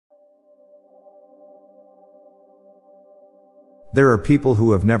There are people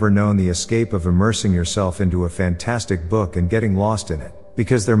who have never known the escape of immersing yourself into a fantastic book and getting lost in it,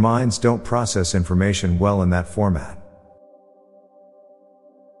 because their minds don't process information well in that format.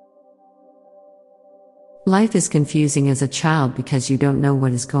 Life is confusing as a child because you don't know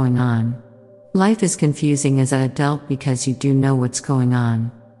what is going on. Life is confusing as an adult because you do know what's going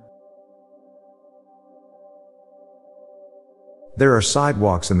on. There are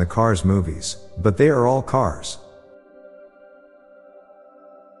sidewalks in the Cars movies, but they are all cars.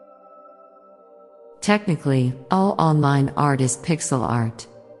 Technically, all online art is pixel art.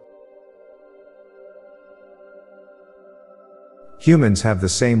 Humans have the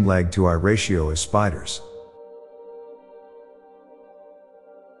same leg to eye ratio as spiders.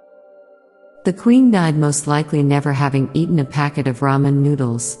 The queen died most likely never having eaten a packet of ramen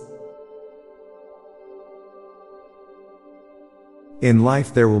noodles. In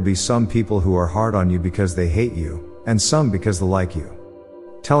life there will be some people who are hard on you because they hate you, and some because they like you.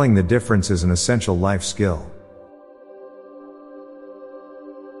 Telling the difference is an essential life skill.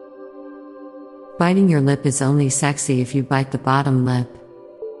 Biting your lip is only sexy if you bite the bottom lip.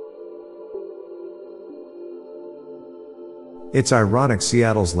 It's ironic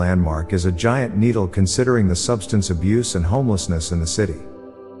Seattle's landmark is a giant needle considering the substance abuse and homelessness in the city.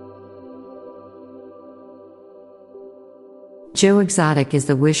 Joe Exotic is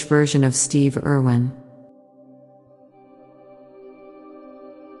the Wish version of Steve Irwin.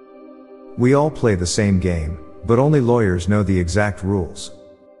 We all play the same game, but only lawyers know the exact rules.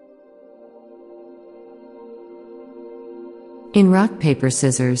 In rock, paper,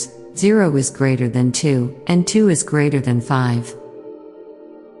 scissors, 0 is greater than 2, and 2 is greater than 5.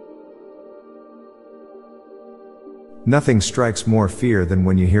 Nothing strikes more fear than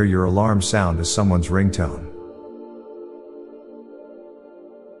when you hear your alarm sound as someone's ringtone.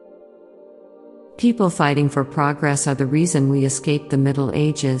 People fighting for progress are the reason we escaped the Middle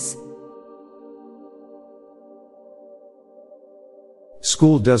Ages.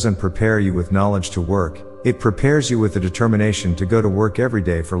 School doesn't prepare you with knowledge to work, it prepares you with the determination to go to work every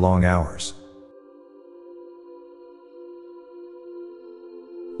day for long hours.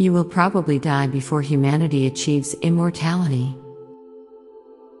 You will probably die before humanity achieves immortality.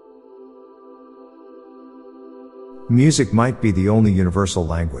 Music might be the only universal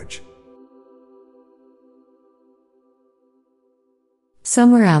language.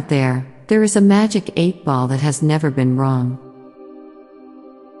 Somewhere out there, there is a magic 8-ball that has never been wrong.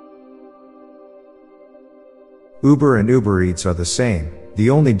 Uber and Uber Eats are the same, the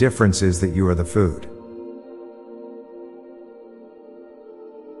only difference is that you are the food.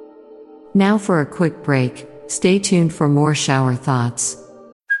 Now for a quick break, stay tuned for more shower thoughts.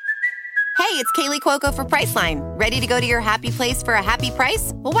 Hey, it's Kaylee Cuoco for Priceline. Ready to go to your happy place for a happy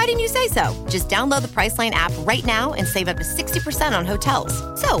price? Well, why didn't you say so? Just download the Priceline app right now and save up to 60% on hotels.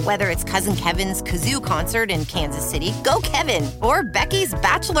 So whether it's Cousin Kevin's Kazoo Concert in Kansas City, go Kevin, or Becky's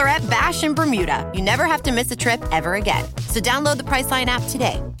Bachelorette Bash in Bermuda, you never have to miss a trip ever again. So download the Priceline app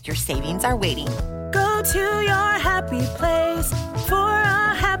today. Your savings are waiting. Go to your happy place for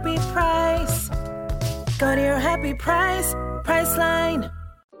a happy price. Go to your happy price, Priceline.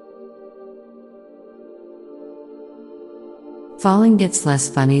 Falling gets less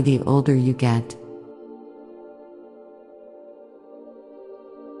funny the older you get.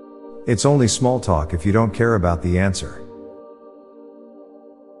 It's only small talk if you don't care about the answer.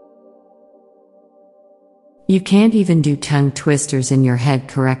 You can't even do tongue twisters in your head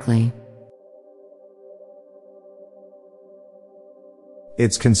correctly.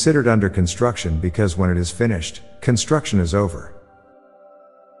 It's considered under construction because when it is finished, construction is over.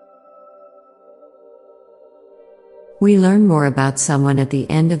 We learn more about someone at the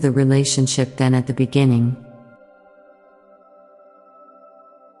end of the relationship than at the beginning.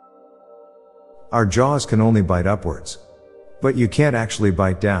 Our jaws can only bite upwards. But you can't actually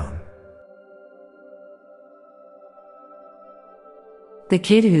bite down. The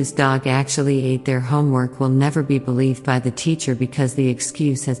kid whose dog actually ate their homework will never be believed by the teacher because the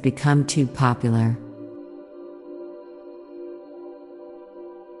excuse has become too popular.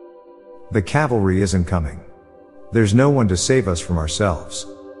 The cavalry isn't coming. There's no one to save us from ourselves.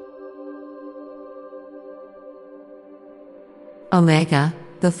 Omega,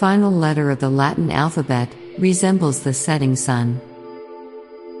 the final letter of the Latin alphabet, resembles the setting sun.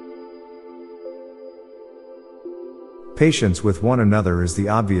 Patience with one another is the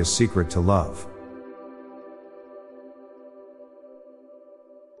obvious secret to love.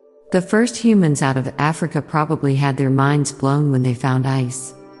 The first humans out of Africa probably had their minds blown when they found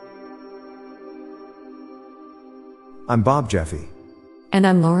ice. I'm Bob Jeffy. And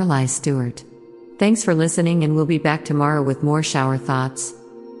I'm Lorelei Stewart. Thanks for listening, and we'll be back tomorrow with more shower thoughts.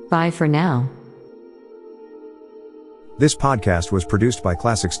 Bye for now. This podcast was produced by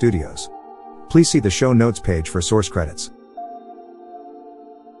Classic Studios. Please see the show notes page for source credits.